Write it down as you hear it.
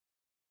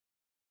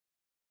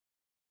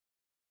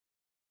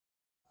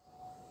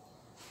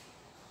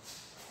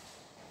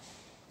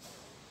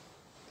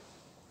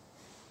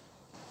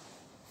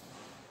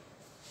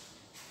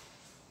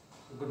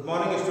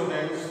morning,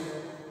 students.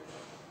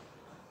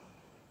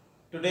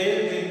 Today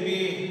we'll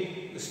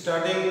be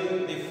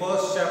studying the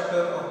first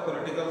chapter of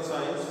political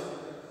science.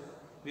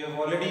 We have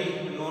already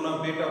known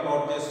a bit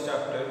about this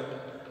chapter.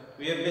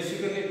 We are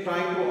basically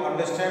trying to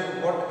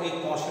understand what a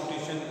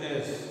constitution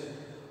is.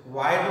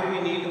 Why do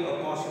we need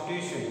a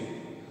constitution?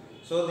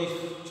 So the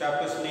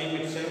chapter's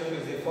name itself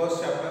is the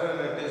first chapter and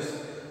it is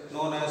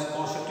known as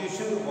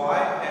Constitution, Why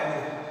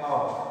and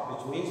How,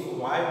 which means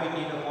why we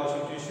need a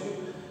constitution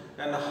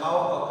and how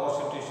a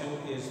constitution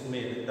is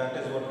made. That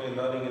is what we are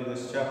learning in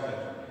this chapter.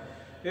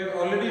 We have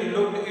already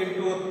looked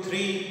into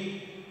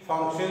three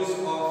functions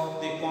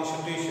of the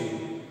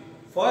constitution.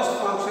 First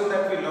function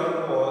that we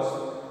learned was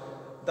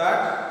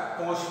that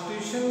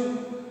constitution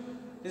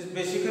is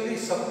basically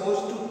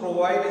supposed to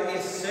provide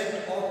a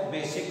set of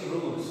basic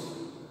rules.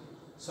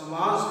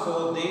 समाज को,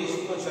 देश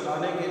को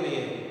चलाने के लिए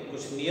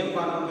कुछ नियम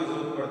कानून की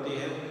जरूरत पड़ती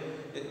है.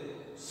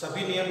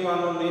 सभी नियम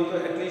कानून नहीं तो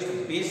at least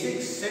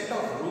basic set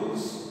of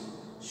rules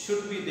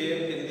should be there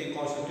in the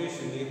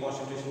constitution. ये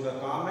कॉन्स्टिट्यूशन का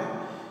काम है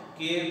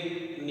कि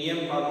नियम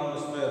कानून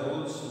उसमें,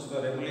 रूल्स उसमें,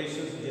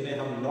 रेगुलेशंस जिन्हें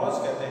हम लॉज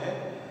कहते हैं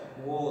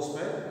वो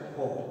उसमें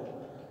हो.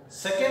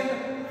 Second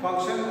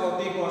function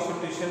of the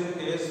constitution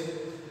is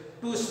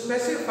to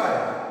specify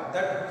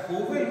that who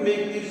will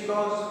make these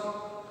laws.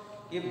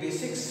 ये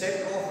बेसिक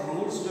सेट ऑफ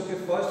रूल्स जो कि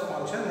फर्स्ट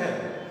फंक्शन है,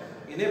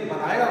 इन्हें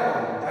बनाएगा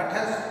कौन? That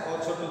has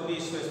also to be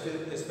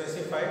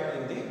specified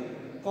in the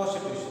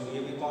constitution.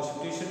 ये भी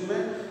कॉन्स्टिट्यूशन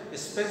में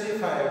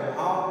स्पेसिफाई,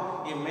 वहाँ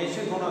ये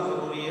मेंशन होना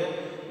जरूरी है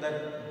that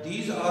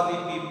these are the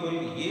people,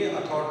 ये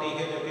अथॉरिटी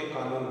है जो कि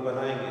कानून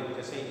बनाएंगे.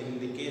 जैसे in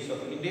the case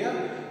of India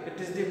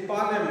it is the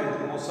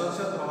parliament, वो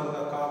संसद भवन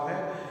का काम है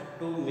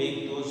to make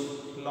those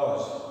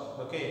laws.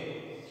 Okay,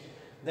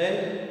 then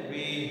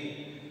we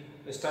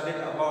studied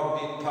about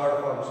the third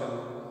function.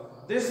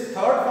 This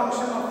third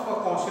function of a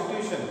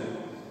constitution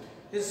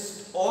is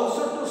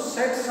also to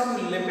set some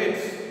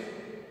limits.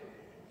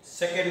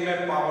 Second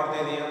में power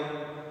दे दिया,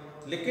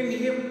 लेकिन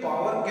ये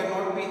power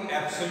cannot be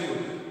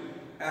absolute.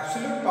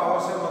 Absolute power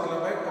से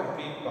मतलब है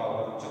complete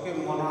power, जो कि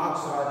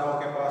monarchs, राजाओं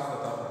के पास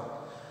होता था,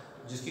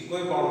 जिसकी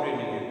कोई बाउंड्री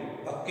नहीं है.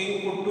 A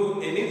king could do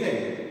anything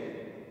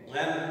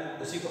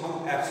and उसी को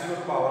हम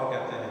absolute power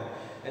कहते हैं.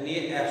 एंड ये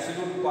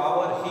एब्सोल्यूट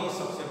पावर ही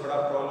सबसे बड़ा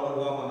प्रॉब्लम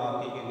हुआ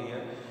मोनार्की के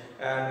लिए.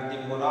 And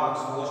the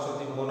monarchs, most of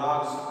the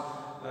monarchs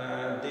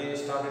they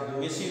started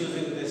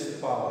misusing this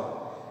power.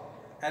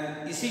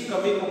 And इसी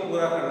कमी को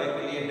पूरा करने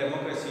के लिए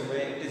डेमोक्रेसी में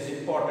इट इज़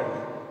इम्पॉर्टेंट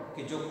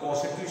कि जो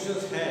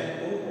कॉन्स्टिट्यूशंस हैं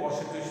उन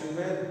कॉन्स्टिट्यूशन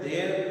में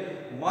there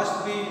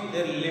must be,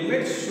 there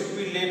limits should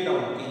be laid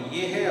down कि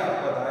ये है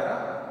आपका दायरा,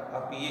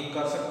 आप ये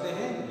कर सकते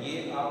हैं, ये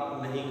आप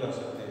नहीं कर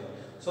सकते.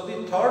 So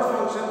the third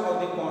function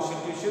of the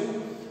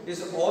constitution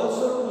is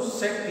also to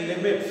set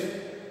limits.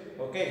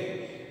 Okay,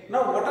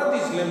 now what are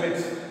these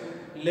limits?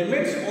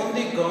 Limits on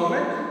the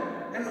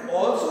government and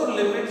also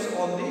limits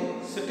on the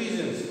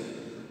citizens.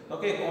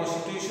 Okay,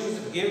 constitutions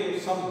give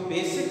some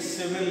basic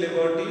civil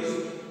liberties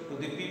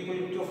to the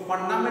people. जो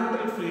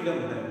fundamental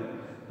freedom है,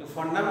 जो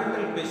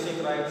fundamental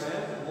basic rights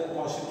हैं, वो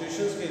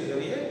constitutions के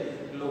जरिए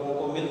लोगों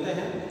को मिलते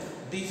हैं.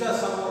 These are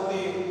some of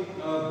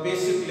the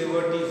basic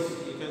liberties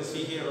you can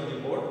see here on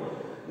the board.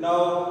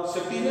 Now,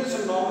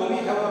 citizens normally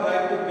have a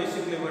right to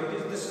basic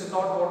liberties. This is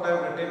not what I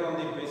have written on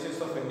the basis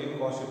of Indian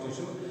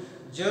Constitution.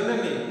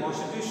 Generally,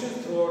 constitutions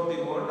throughout the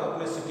world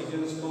अपने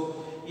citizens को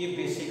ये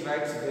basic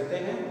rights देते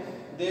हैं.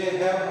 They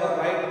have a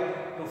right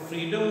to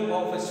freedom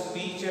of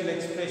speech and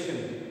expression.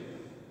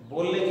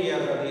 बोलने की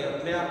आज़ादी,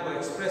 अपने आप को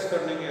express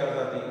करने की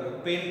आज़ादी. A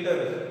painter,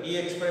 he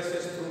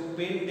expresses through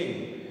painting.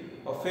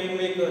 A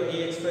filmmaker,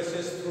 he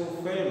expresses through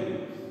film.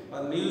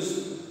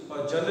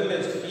 A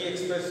journalist, he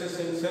expresses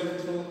himself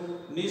through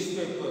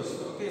newspapers.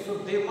 Okay, so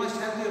they must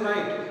have the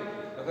right.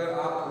 अगर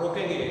आप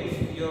रोकेंगे,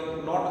 you are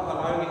not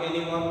allowing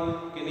anyone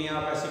कि नहीं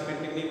आप ऐसी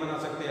painting नहीं बना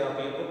सकते,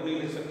 आप ये बुक नहीं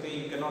लिख सकते,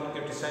 you cannot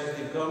criticize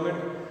the government.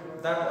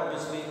 That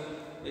obviously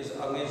is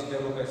against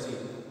democracy.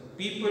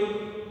 People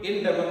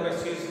in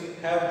democracies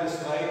have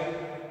this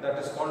right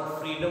that is called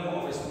freedom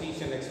of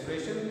speech and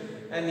expression.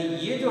 And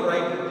ये जो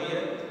right होती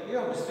है,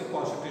 ये obviously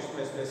constitution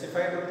में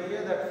specified होती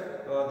है that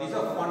these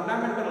are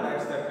fundamental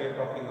rights that we are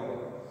talking about.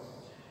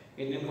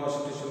 Indian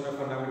constitution में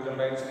fundamental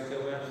rights लिखे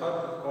हुए हैं, हर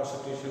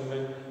कॉन्स्टिट्यूशन में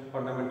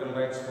फंडामेंटल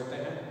राइट्स होते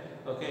हैं.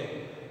 ओके,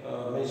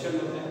 मेंशन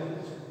होते हैं.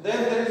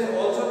 Then there is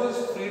also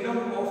this freedom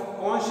of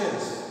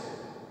conscience.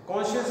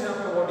 Conscience यहाँ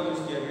पे वर्ड यूज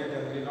किया गया,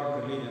 generally not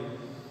religion.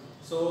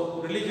 So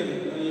religion,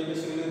 ये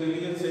बेसिकली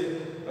रिलीजन से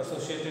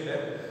एसोसिएटेड है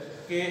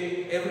कि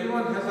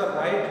everyone has a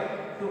right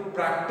to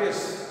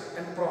practice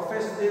and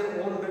profess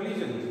their own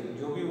religion.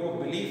 जो भी वो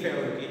बिलीफ है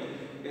उनकी.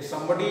 If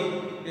somebody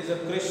is a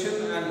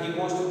Christian and he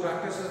wants to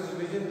practice his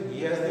religion,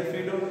 he has the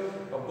freedom.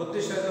 A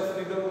Buddhist has a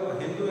freedom. A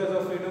Hindu has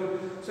a freedom.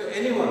 So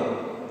anyone,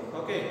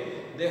 okay,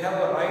 they have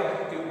a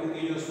right कि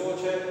उनकी जो सोच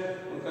है,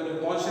 उनका जो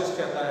conscience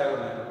कहता है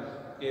उन्हें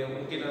कि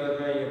उनकी नज़र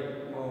में ये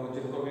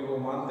जिनको भी वो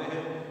मानते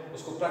हैं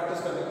उसको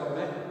practice करने का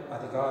उन्हें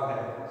अधिकार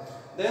है.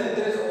 Then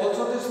there is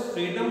also this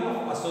freedom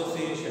of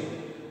association.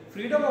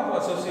 Freedom of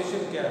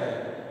association क्या है?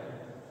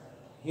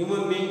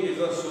 Human being is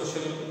a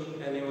social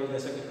animal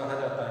जैसा कि कहा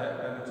जाता है,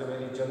 and it's a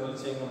very general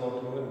saying about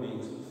human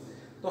beings.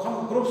 तो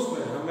हम ग्रुप्स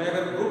में, हमें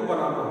अगर ग्रुप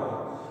बनाना हो,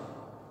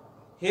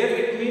 हियर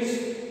इट मीन्स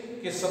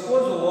कि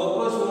suppose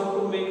workers want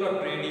to make a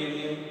trade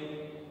union,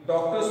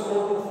 doctors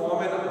want to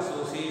form an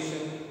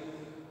association,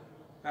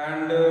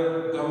 and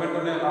government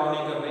उन्हें अलाउ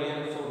नहीं कर रही है,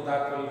 so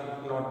that will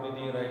not be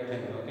the right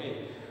thing. Okay,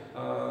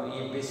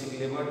 ये बेसिक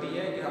लिबर्टी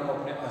है कि हम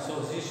अपने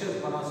एसोसिएशन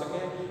बना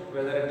सकें,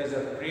 whether it is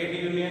a trade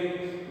union,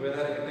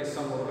 whether it is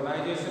some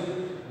organisation,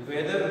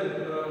 whether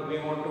we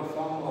want to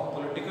form a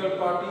political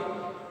party,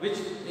 which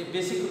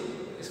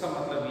basic इसका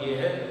मतलब ये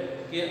है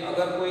कि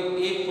अगर कोई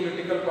एक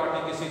पॉलिटिकल पार्टी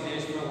किसी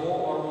देश में हो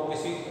और वो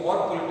किसी और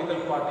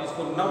पॉलिटिकल पार्टीज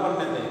को न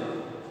बनने दें,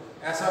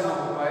 ऐसा ना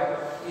हो पाए,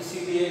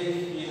 इसीलिए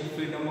ये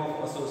फ्रीडम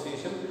ऑफ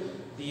एसोसिएशन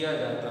दिया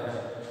जाता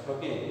है।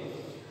 Okay,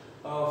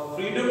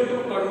 freedom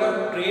to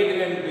conduct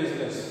trade and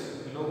business,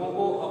 लोगों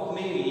को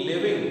अपनी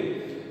लिविंग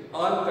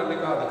अर्न करने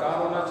का अधिकार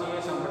होना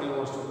चाहिए। Somebody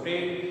wants to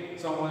trade,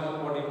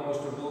 somebody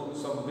wants to do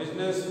some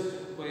business,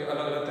 कोई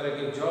अलग अलग तरह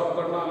की जॉब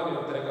करना, अलग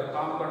अलग तरह का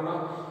काम करना,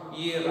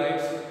 ये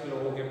राइट्स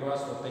लोगों के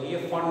पास होते हैं, ये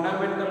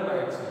फंडामेंटल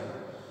राइट्स हैं।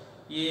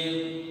 ये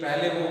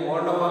पहले वो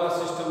वर्ण वाला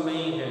सिस्टम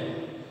नहीं है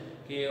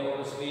कि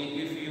obviously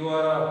if you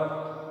are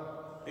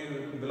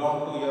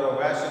belong to your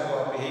वैश्य तो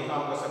आप यही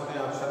काम कर सकते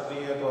हैं, आप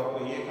क्षत्रिय है तो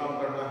आपको ये काम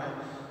करना है।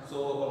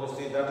 So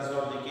obviously that is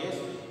not the case,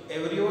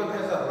 everyone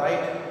has a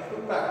right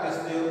to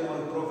practice their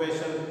own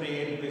profession,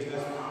 trade,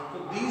 business.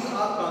 तो these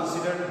are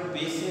considered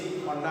basic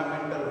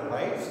fundamental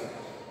rights.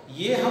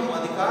 ये हम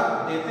अधिकार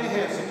देते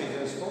हैं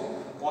सिटीजन्स को,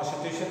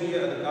 कॉन्स्टिट्यूशन ये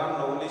अधिकार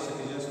नॉर्मली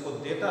सिटीजन्स को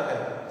देता है,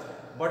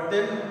 but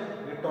then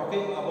we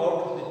talking about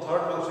the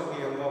third function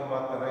की हम लोग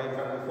बात कर रहे हैं,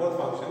 इनफैक्ट फोर्थ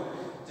फंक्शन,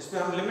 जिसमें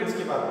हम लिमिट्स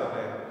की बात कर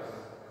रहे हैं।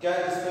 क्या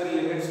इस पर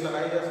लिमिट्स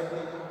लगाई जा सकती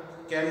हैं?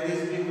 Can this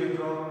B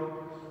withdrawn?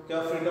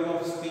 क्या freedom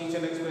of speech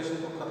and expression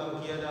को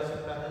खत्म किया जा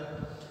सकता है?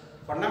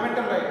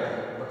 फंडामेंटल राइट है,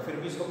 बट फिर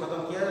भी इसको खत्म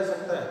किया जा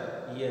सकता है?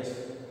 यस,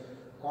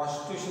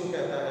 कॉन्स्टिट्यूशन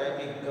कहता है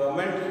कि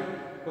गवर्नमेंट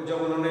को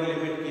जब उन्होंने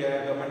लिमिट किया है,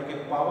 गवर्नमेंट के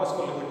पावर्स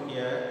को लिमिट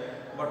किया है,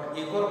 बट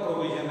एक और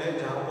प्रोविजन है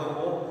जहाँ पर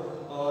वो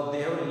they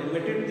have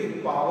limited the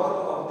power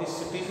of the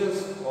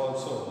citizens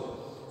also.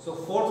 So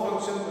fourth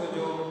function,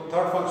 जो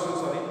third function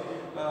sorry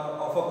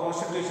of a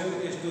constitution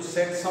is to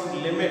set some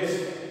limits.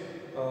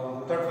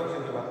 Third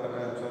function की बात कर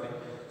रहे हैं, sorry.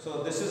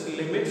 So this is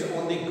limits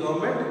on the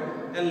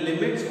government and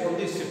limits on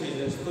the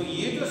citizens. तो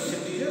ये जो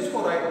citizens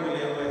को right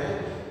मिले हुए हैं,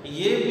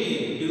 ये भी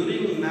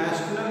during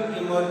national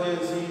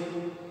emergency,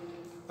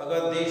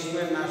 अगर देश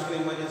में national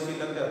emergency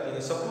लग जाती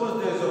है, suppose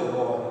there is a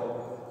war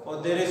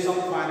और there is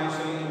some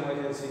financial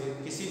emergency,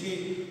 किसी भी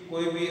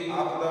कोई भी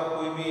आपदा,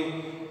 कोई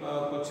भी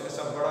कुछ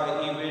ऐसा बड़ा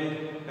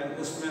इवेंट एंड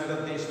उसमें अगर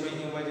देश में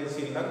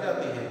इमरजेंसी लग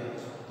जाती है,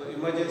 तो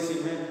इमरजेंसी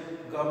में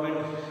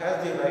गवर्नमेंट हैज़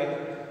द राइट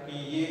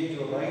कि ये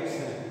जो राइट्स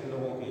हैं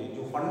लोगों के,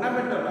 जो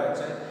फंडामेंटल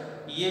राइट्स हैं,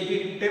 ये भी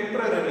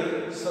टेम्पररी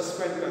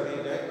सस्पेंड कर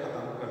दिए जाए,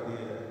 ख़त्म कर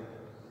दिए जाए।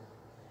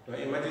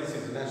 तो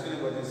इमरजेंसी, नेशनल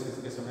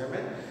इमरजेंसी के समय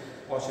में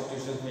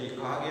कॉन्स्टिट्यूशन में ये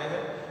कहा गया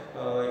है,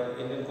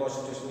 इंडियन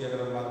कॉन्स्टिट्यूशन की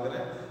अगर हम बात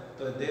करें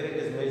तो there it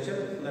is mention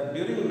that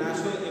during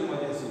national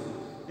emergency,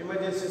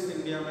 emergencies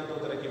India में दो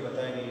तरह की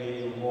बताई गई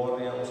है,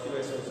 वॉर या उसकी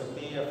वजह से हो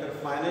सकती है, या फिर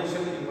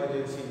फाइनेंशियल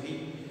इमरजेंसी भी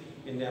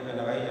इंडिया में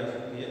लगाई जा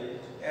सकती है।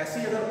 ऐसी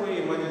अगर कोई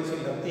इमरजेंसी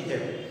लगती है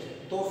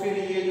तो फिर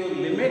ये जो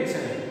लिमिट्स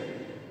हैं,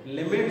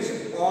 limits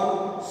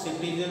on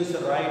citizens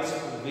rights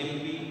will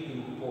be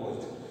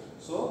imposed.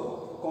 So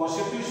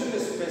constitution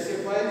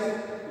specifies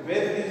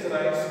where these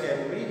rights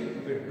can be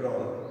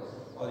withdrawn,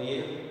 और ये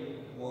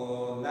वो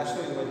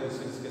नेशनल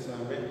इमरजेंसीज के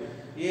समय में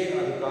ये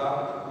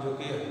अधिकार जो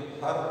कि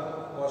हर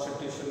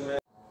कॉन्स्टिट्यूशन में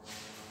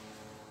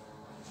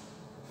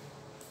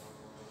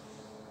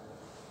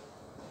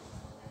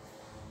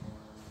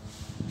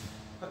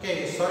Okay,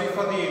 sorry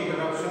for the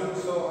interruption.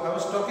 So I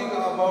was talking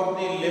about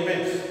the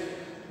limits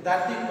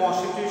that the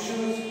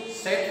constitution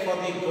set for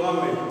the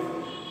government.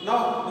 Now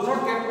do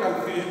not get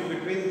confused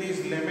between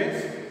these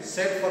limits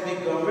set for the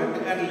government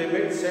and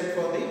limits set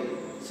for the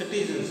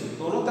citizens.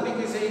 दोनों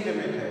तरीके से ही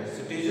limit है,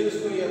 citizens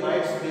को ये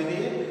rights दे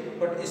दिए,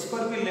 but इस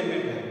पर भी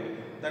लिमिट है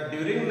that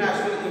during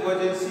national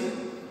emergency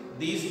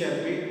these can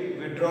be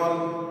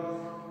withdrawn.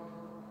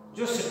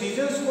 जो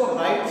citizens को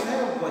rights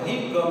हैं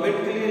वही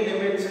government के लिए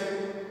limits है।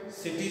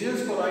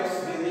 सिटीजन्स को राइट्स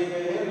दे दिए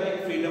गए हैं, like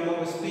freedom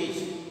of speech,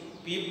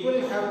 people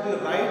have the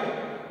right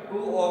to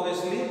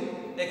obviously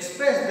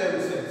express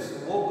themselves.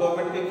 वो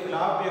गवर्नमेंट के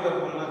खिलाफ भी अगर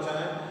बोलना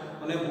चाहें,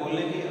 उन्हें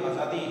बोलने की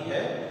आज़ादी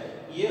है,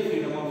 ये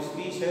फ्रीडम ऑफ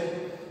स्पीच है।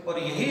 और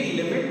यही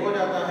लिमिट हो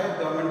जाता है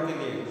गवर्नमेंट के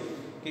लिए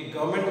कि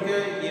गवर्नमेंट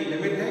के ये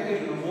लिमिट है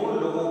कि वो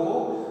लोगों को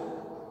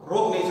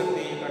रोक नहीं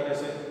सकते ये करने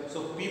से।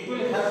 So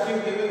people have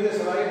been given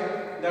this right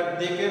that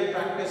they can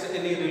practice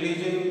any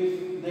religion,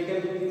 they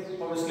can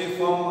obviously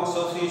form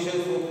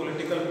associations, वो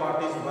political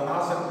parties बना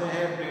सकते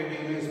हैं, trade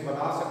unions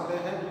बना सकते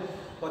हैं,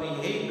 और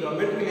यही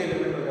गवर्नमेंट के लिए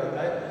लिमिट हो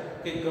जाता है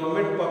कि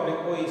गवर्नमेंट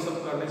पब्लिक को ये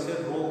सब करने से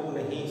रोक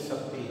नहीं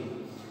सकती।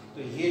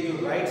 तो ये जो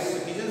राइट्स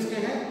सिटीजन्स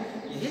के हैं,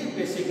 यही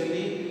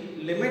बेसिकली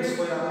लिमिट्स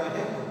हो जाते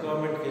हैं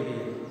गवर्नमेंट के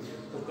लिए।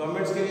 तो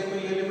गवर्नमेंट्स के लिए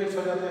तो ये लिमिट्स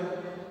हो जाते हैं,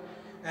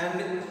 एंड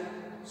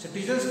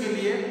सिटीजन्स के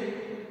लिए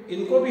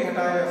इनको भी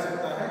हटाया जा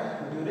सकता है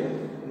ड्यूरिंग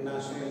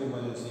नेशनल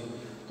इमरजेंसी।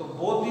 तो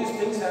both these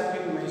things have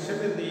been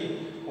mentioned in the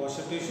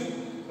constitution.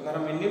 अगर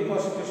हम इंडियन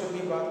कॉन्स्टिट्यूशन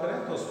की बात करें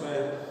तो उसमें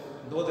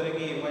दो तरह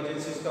की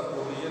इमरजेंसीज का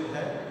प्रोविजन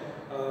है,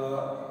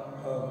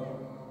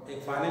 एक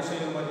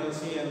financial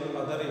emergency and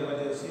other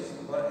emergencies.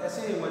 और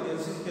ऐसे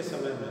इमरजेंसीज के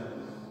समय में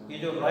ये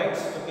जो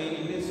राइट्स जो कि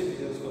इंडियन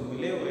सिटीजन्स को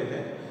मिले हुए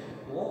हैं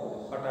वो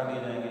हटा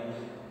दिए जाएंगे।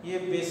 ये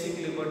बेसिक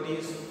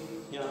लिबर्टीज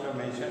यहाँ पे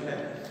मेंशन है।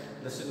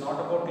 This is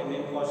not about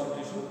Indian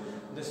constitution,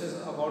 this is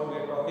about we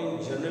are talking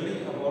generally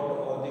about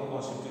all the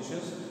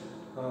constitutions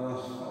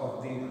of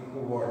the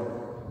world.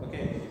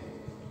 Okay,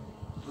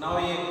 now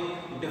ये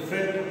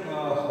डिफरेंट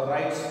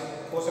राइट्स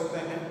हो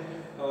सकते हैं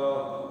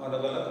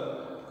अलग अलग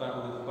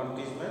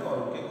कंट्रीज में और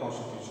उनके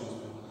कॉन्स्टिट्यूशंस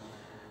में।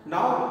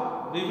 Now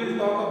we will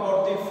talk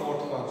about the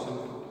fourth function.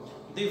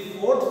 The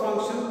fourth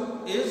function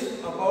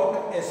is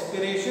about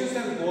aspirations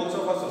and goals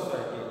of a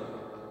society.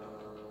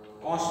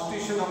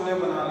 Constitution हमने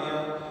बना लिया,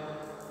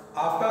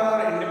 after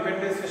our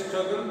independence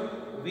struggle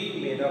we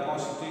made a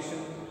constitution,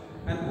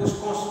 and उस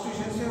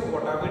constitution से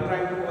what are we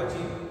trying to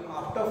achieve?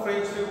 After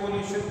French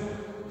revolution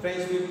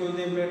French people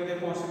they made the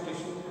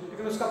constitution,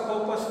 लेकिन उसका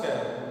purpose क्या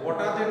है?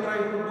 What are they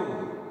trying to do?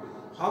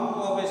 हम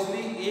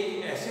obviously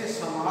एक ऐसे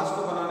समाज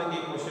को बनाने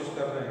की कोशिश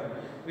कर रहे हैं।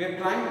 We are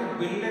trying to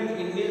build an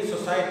Indian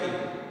society.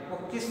 वो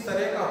किस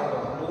तरह का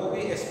होगा, लोगों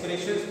की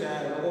एस्पिरेशंस क्या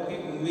है, लोगों की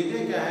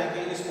उम्मीदें क्या है कि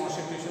इस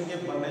कॉन्स्टिट्यूशन के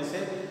बनने से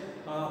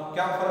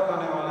क्या फ़र्क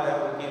आने वाला है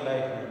उनकी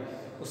लाइफ में,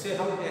 उसे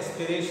हम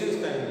एस्पिरेशंस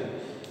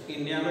कहेंगे।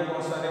 इंडिया में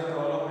बहुत सारे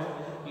प्रॉब्लम हैं,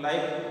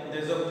 like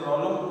there is a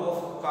problem of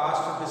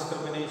caste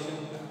discrimination.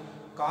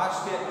 Cast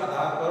के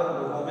आधार पर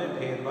लोगों में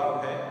भेदभाव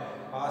है,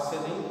 आज से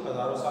नहीं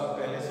हज़ारों साल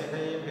पहले से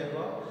है ये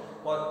भेदभाव,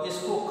 और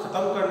इसको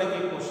ख़त्म करने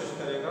की कोशिश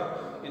करेगा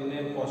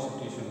इंडियन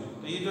कॉन्स्टिट्यूशन में।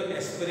 तो ये जो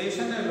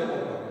एस्पिरेशन है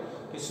लोगों का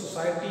कि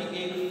सोसाइटी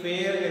एक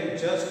फेयर एंड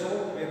जस्ट हो,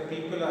 where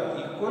people are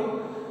equal,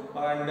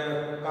 and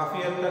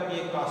काफ़ी हद तक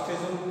ये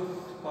कास्टिज्म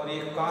और ये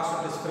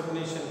कास्ट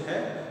डिस्क्रिमिनेशन है,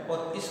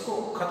 और इसको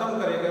ख़त्म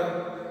करेगा,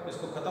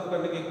 इसको ख़त्म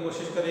करने की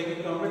कोशिश करेगी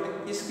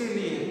गवर्नमेंट। इसके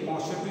लिए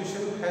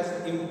constitution has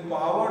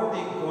empowered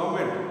the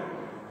government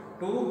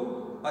to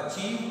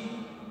achieve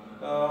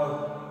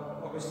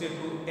obviously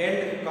to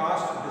end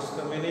caste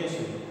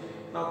discrimination.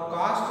 Now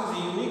caste is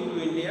unique to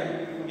India.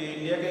 ये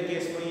इंडिया के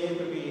केस में ही है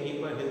क्योंकि यहीं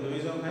पर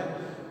हिंदुइज्म है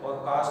और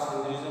कास्ट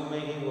हिंदुइज्म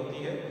में ही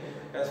होती है।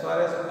 As far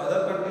as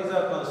other countries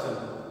are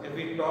concerned, if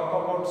we talk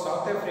about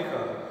South Africa,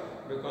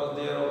 because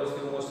there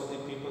obviously most of the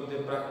people they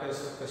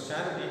practice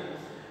Christianity,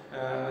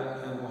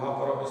 and वहाँ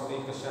पर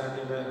obviously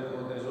Christianity में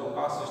there is no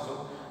caste system,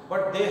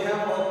 but they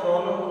have a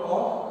problem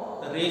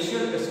of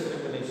racial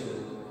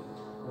discrimination.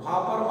 वहाँ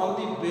पर on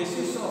the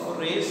basis of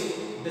race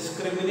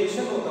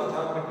discrimination होता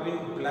था between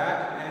black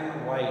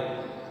and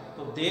white.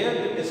 तो there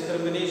the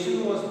discrimination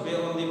was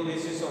on the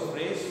basis of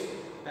race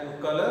and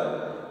colour.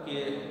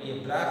 ये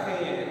black है,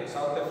 ये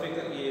south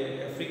Africa, ये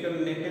African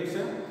natives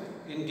हैं,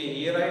 इनके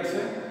ये राइट्स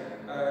हैं,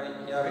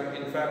 या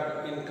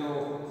इनफैक्ट इनको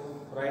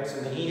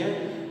राइट्स नहीं है।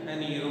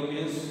 एंड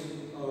यूरोपियंस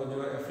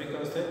जो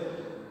अफ्रीकन थे,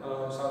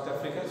 साउथ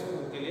अफ्रीकन,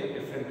 उनके लिए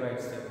डिफरेंट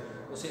राइट्स थे।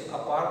 उसे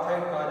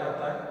अपार्थाइड कहा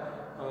जाता है।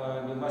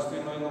 You must be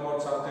knowing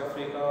about South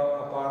Africa,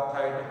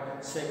 apartheid,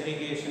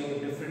 segregation,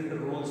 different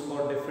rules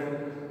for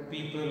different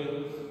people,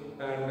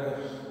 and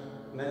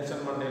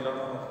Nelson Mandela,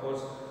 of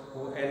course,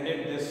 who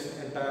ended this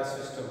entire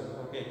system.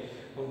 Okay,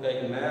 उनका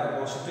एक नया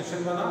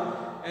कॉन्स्टिट्यूशन बना,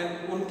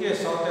 एंड उनके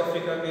साउथ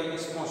अफ्रीका के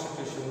इस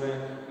कॉन्स्टिट्यूशन में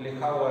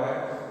लिखा हुआ है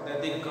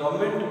that the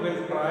government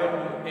will try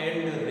to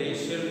end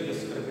racial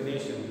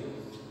discrimination.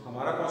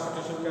 हमारा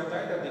कॉन्स्टिट्यूशन कहता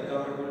है that the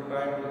government will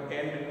try to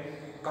end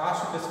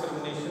caste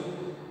discrimination,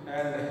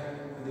 and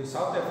the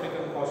South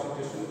African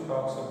Constitution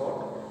talks about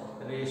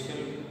racial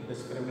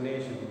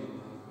discrimination.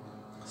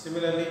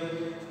 Similarly,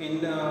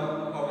 in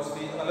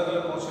obviously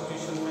अलग-अलग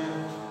constitution में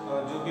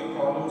जो भी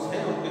problems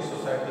हैं उनके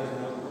societies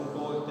में,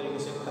 उनको एक तरीके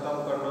से ख़त्म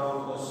करना,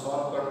 उनको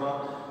सॉल्व करना,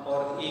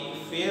 और एक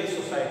फेयर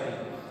सोसाइटी,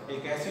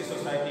 एक ऐसी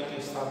सोसाइटी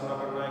की स्थापना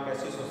करना, एक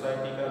ऐसी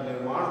सोसाइटी का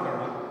निर्माण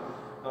करना,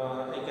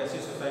 एक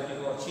ऐसी सोसाइटी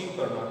को अचीव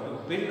करना, to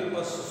build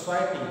a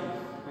society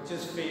which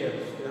is fair,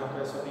 यहाँ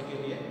पर सभी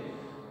के लिए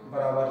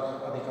बराबर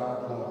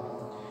अधिकार होना।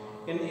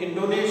 In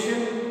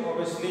Indonesian,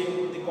 obviously,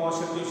 the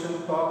constitution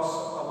talks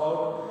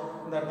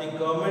about that the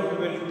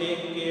government will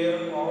take care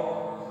of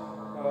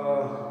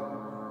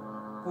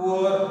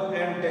poor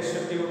and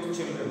destitute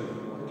children.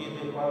 उनकी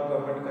देखभाल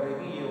गवर्नमेंट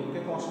करेगी, ये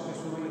उनके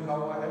कॉन्स्टिट्यूशन में लिखा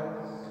हुआ है।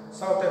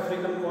 South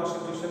African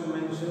Constitution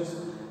mentions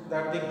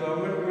that the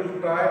government will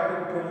try to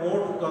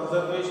promote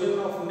conservation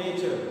of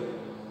nature.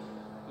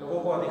 लोगों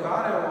को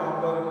अधिकार है वहाँ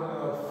पर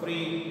free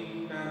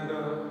and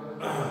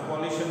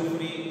pollution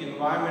free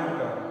environment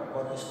का,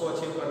 और इसको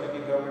अचीव करने की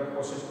गवर्नमेंट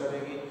कोशिश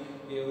करेगी,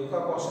 ये उनका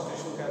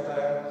कॉन्स्टिट्यूशन कहता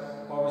है।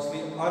 ऑब्वियसली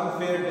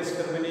अनफेयर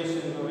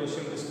डिस्क्रिमिनेशन, जो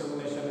रेशियल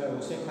डिस्क्रिमिनेशन है,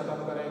 उसे ख़त्म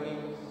करेगी।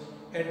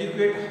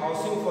 एडुकेट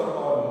हाउसिंग फॉर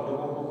ऑल,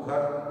 लोगों को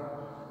घर,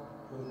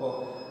 उनको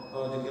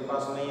जिनके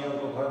पास नहीं है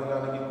उनको घर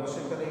दिलाने की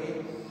कोशिश करेगी,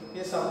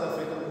 ये साउथ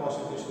अफ्रीकन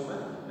कॉन्स्टिट्यूशन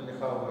में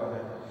लिखा हुआ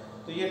है।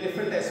 तो ये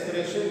डिफरेंट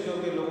एस्पिरेशन जो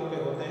कि लोगों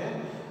के होते हैं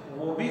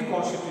वो भी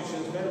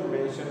कॉन्स्टिट्यूशन में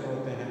मेंशन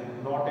होते हैं,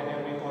 नॉट इन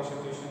एवरी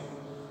कॉन्स्टिट्यूशन।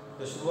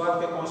 जो शुरुआत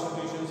के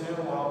कॉन्स्टिट्यूशन हैं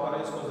वहाँ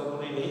पर इसको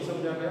ज़रूरी नहीं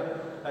समझा गया,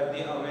 लाइक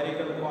द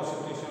अमेरिकन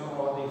कॉन्स्टिट्यूशन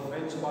और द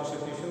फ्रेंच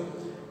कॉन्स्टिट्यूशन।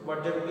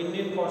 बट जब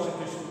इंडियन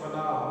कॉन्स्टिट्यूशन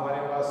बना,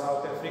 हमारे पास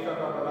साउथ अफ्रीका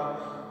का बना,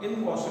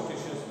 इन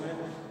कॉन्स्टिट्यूशंस में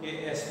ये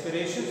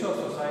एस्पिरेशंस ऑफ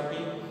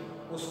सोसाइटी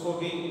उसको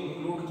भी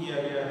इंक्लूड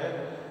किया गया है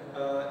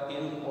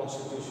इन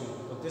कॉन्स्टिट्यूशन।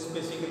 तो this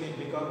basically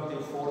become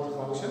the fourth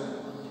function.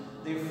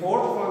 The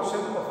fourth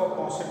function of a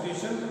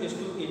constitution is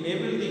to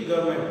enable the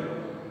government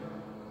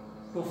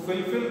to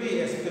fulfill the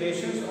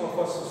aspirations of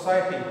a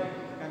society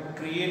and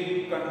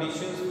create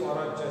conditions for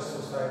a just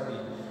society।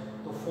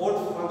 तो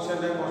fourth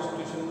function है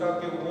constitution का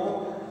कि वो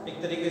एक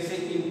तरीके से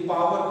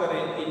empower करे,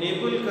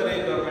 enable करे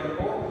गवर्नमेंट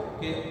को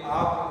कि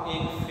आप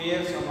एक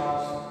फेयर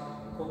समाज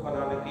को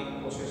बनाने की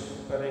कोशिश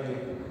करेंगे।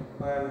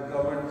 और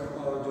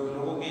गवर्नमेंट जो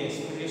लोगों की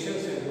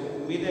एस्पिरेशंस हैं, जो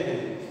उम्मीदें हैं,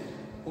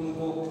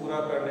 उनको पूरा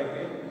करने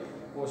की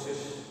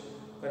कोशिश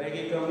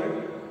करेगी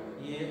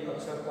गवर्नमेंट। ये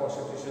अक्सर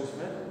कॉन्स्टिट्यूशंस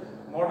में,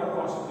 मॉडर्न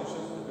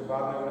कॉन्स्टिट्यूशंस के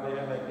बाद में बने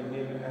हैं like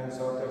Indian and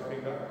south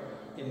Africa,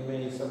 इनमें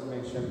ये सब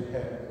मेंशन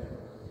है।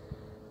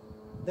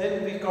 Then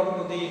we come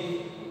to the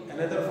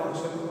another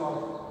function of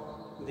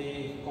the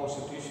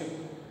constitution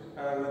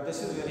and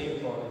this is very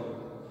important.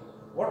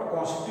 What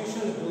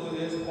constitutions do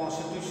is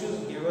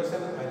constitutions give us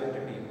an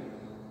identity.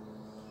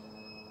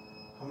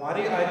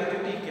 हमारी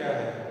आइडेंटिटी क्या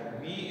है?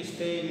 We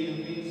stay in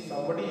UP,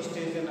 somebody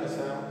stays in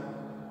Assam,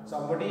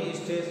 somebody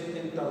stays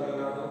in Tamil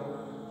Nadu,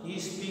 he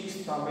speaks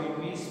Tamil,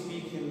 we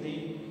speak Hindi,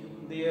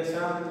 the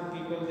Assam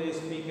people they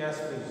speak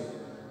Assamese,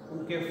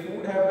 उनके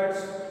food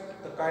habits,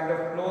 the kind of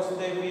clothes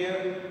they wear,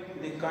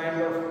 the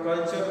kind of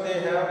culture they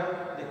have,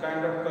 the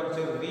kind of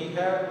culture we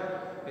have,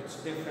 it's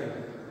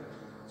different.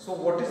 So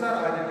what is our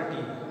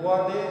identity? Who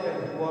are they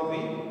and who are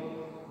we?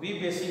 We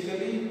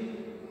basically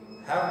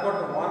have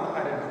got one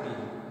identity,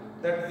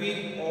 that we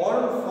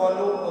all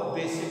follow a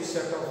basic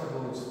set of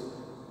rules।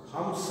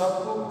 हम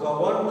सबको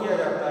govern किया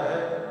जाता है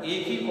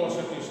एक ही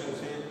constitution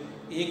से,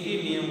 एक ही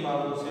नियम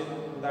कानून से,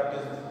 दैट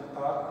इज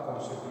आवर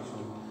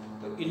कॉन्स्टिट्यूशन।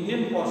 तो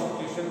इंडियन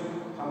कॉन्स्टिट्यूशन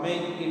हमें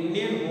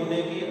इंडियन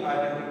होने की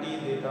आइडेंटिटी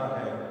देता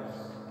है।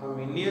 हम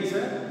इंडियंस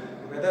हैं,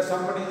 weather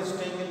somebody is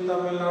staying in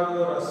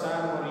Tamil Nadu और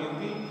असम और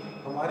यूपी,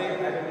 हमारी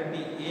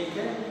आइडेंटिटी एक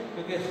है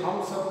क्योंकि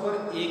हम सब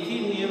पर एक ही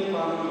नियम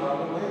कानून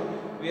लागू है।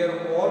 We are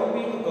all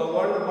being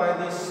governed by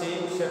the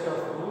same set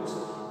of rules.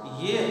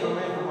 ये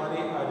हमें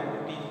हमारी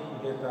आइडेंटिटी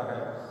देता है।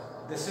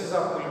 This is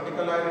our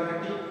political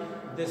identity,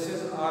 this is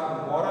our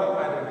moral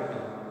identity.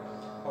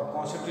 और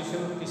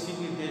कॉन्स्टिट्यूशन किसी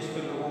भी देश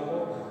के लोगों को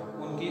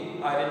उनकी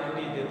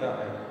आइडेंटिटी देता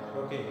है,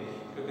 ओके।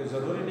 क्योंकि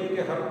ज़रूरी नहीं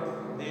कि हर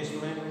देश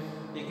में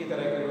एक ही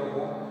तरह के लोग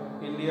हों।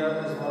 India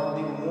is one of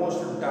the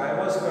most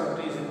diverse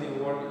countries in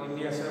the world.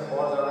 India से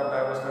और ज़्यादा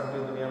डाइवर्स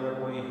कंट्री दुनिया में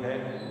कोई है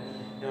नहीं।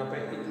 यहाँ पे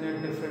इतने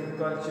डिफरेंट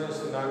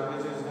कल्चर्स,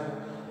 लैंग्वेजेस हैं,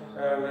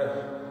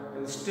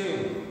 and still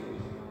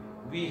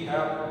we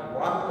have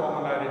one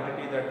common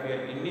identity that we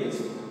are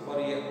Indians. और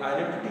ये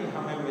आइडेंटिटी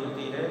हमें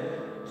मिलती है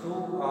through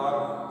our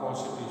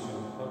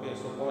constitution, okay.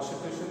 So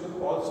constitution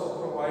also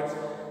provides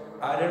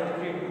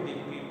identity to the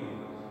people,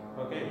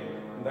 okay,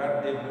 that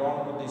they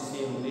belong to the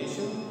same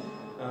nation,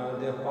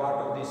 they are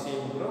part of the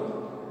same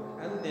group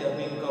and they are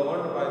being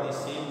governed by the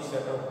same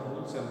set of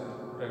rules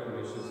and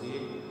regulations.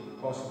 ये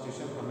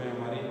constitution हमें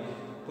हमारी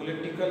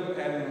political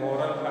and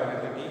moral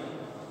identity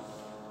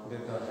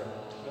देता है,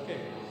 okay.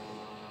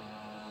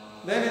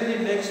 Then in the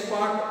next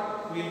part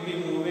we will be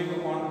moving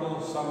on to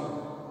some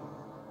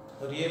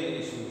real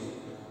issues।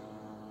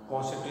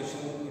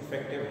 Constitution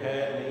effective है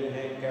नहीं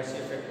है, कैसे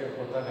effective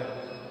होता है,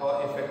 how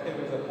effective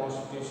is a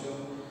constitution,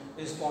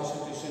 इस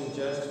कॉन्स्टिट्यूशन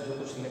जस्ट जो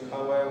कुछ लिखा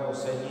हुआ है वो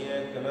सही है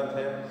गलत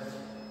है,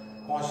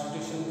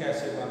 कॉन्स्टिट्यूशन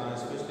कैसे बना।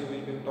 Specially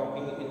will be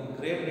talking in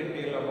great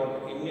detail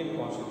about Indian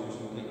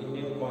constitution कि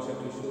इंडियन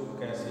कॉन्स्टिट्यूशन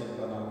कैसे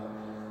बना।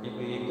 ये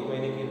कोई 1-2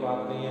 महीने की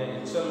बात नहीं है,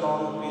 it's a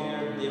long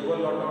period. There were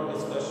lot of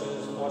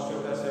discussions.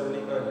 Constituent assembly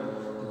का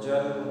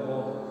जन्म वो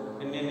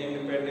इंडियन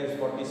इंडिपेंडेंस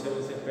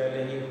 47 से पहले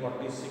ही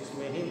 46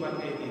 में ही बन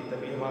गई थी,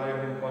 तभी हमारा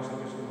इंडियन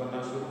कॉन्स्टिट्यूशन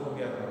बनना शुरू हो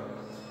गया था।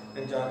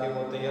 एंड जाके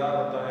वो तैयार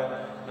होता है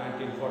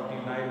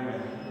 1949 में।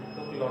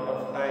 टुक lot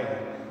of time,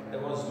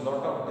 there was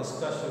lot of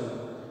discussion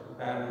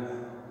and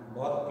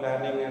बहुत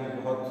प्लानिंग एंड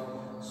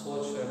बहुत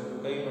सोच,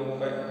 कई लोगों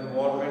का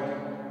इन्वॉल्वमेंट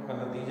का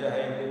नतीजा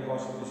है इंडियन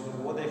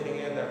कॉन्स्टिट्यूशन। वो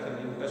देखेंगे, दैट्स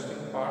एन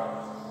इंटरेस्टिंग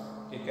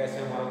पार्ट कि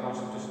कैसे हमारा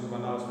कॉन्स्टिट्यूशन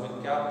बना,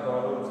 उसमें क्या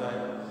प्रॉब्लम्स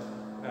आए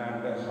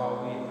and how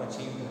we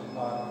achieved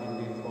our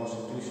Indian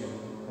Constitution,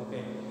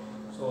 okay.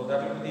 So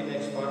that will be the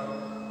next part.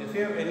 If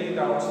you have any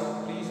doubts,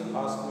 please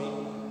ask me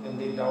in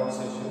the doubt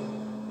session,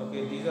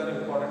 okay. These are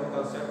important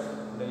concepts,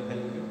 they will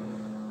help you.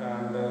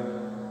 And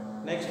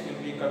next we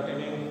will be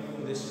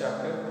continuing this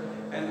chapter,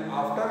 and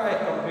after I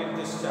complete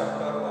this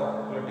chapter of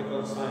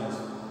political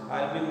science,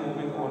 I will be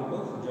moving on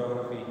to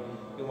geography.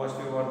 You must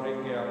be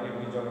wondering कि आपकी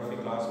भी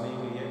geography class नहीं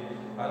हुई है।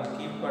 I'll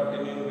keep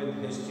continuing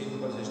with history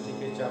because history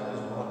के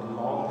chapters बहुत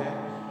long हैं।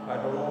 I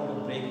don't want to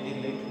break the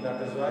link,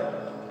 that is why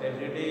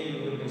every day you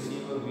will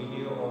receive a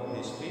video of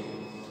history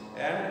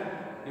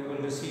and you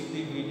will receive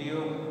the video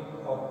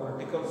of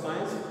political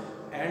science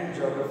and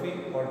geography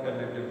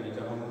alternatively।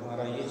 जब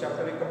हमारा ये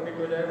chapter complete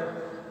हो जाएगा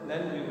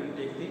then we will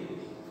take the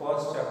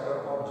first chapter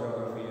of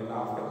geography, and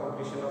after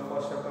completion of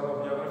first chapter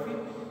of geography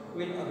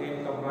we will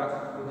again come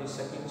back to the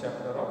second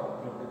chapter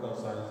of political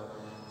science.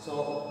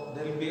 So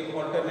there will be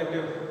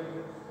alternative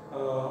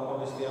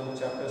obviously हम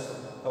chapters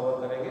cover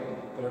करेंगे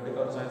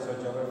political science और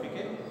geography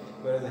के,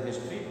 whereas the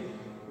history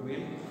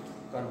will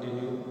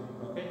continue.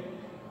 Okay,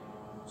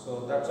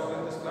 so that's all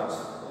in this class.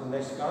 In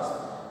next class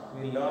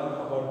we learn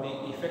about the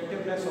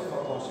effectiveness of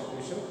our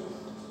constitution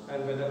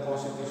and whether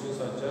constitutions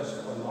are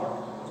just or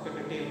not. उसके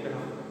detail पे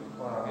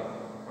हम और आगे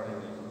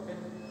पढ़ेंगे. Okay,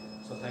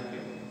 so thank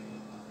you.